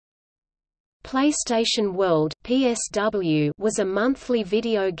PlayStation World (PSW) was a monthly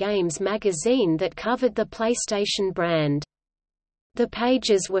video games magazine that covered the PlayStation brand. The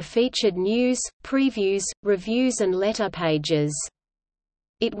pages were featured news, previews, reviews and letter pages.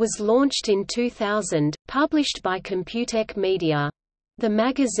 It was launched in 2000, published by Computec Media. The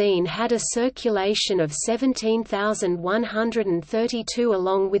magazine had a circulation of 17,132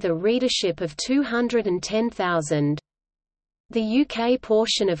 along with a readership of 210,000. The UK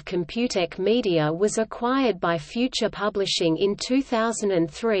portion of Computec Media was acquired by Future Publishing in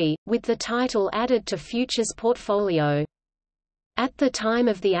 2003, with the title added to Future's portfolio. At the time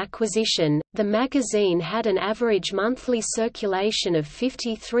of the acquisition, the magazine had an average monthly circulation of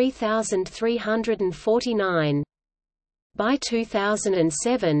 53,349. By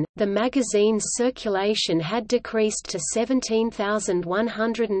 2007, the magazine's circulation had decreased to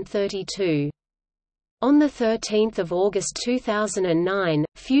 17,132. On 13 August 2009,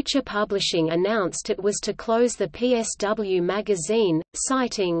 Future Publishing announced it was to close the PSW magazine,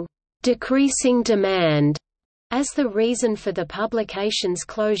 citing, "decreasing demand." As the reason for the publication's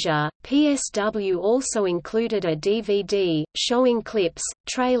closure, PSW also included a DVD, showing clips,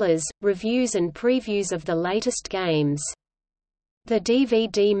 trailers, reviews and previews of the latest games. The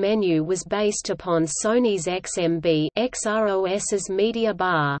DVD menu was based upon Sony's XMB/XROS's media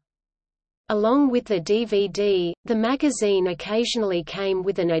bar. Along with the DVD, the magazine occasionally came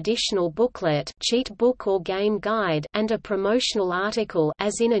with an additional booklet, cheat book or game guide, and a promotional article,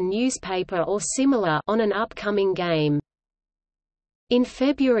 as in a newspaper or similar, on an upcoming game. In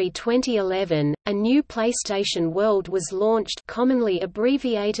February 2011, a new PlayStation World was launched, commonly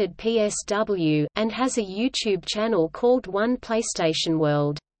abbreviated PSW, and has a YouTube channel called One PlayStation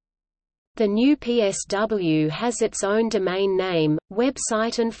World. The new PSW has its own domain name,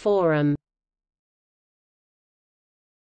 website and forum.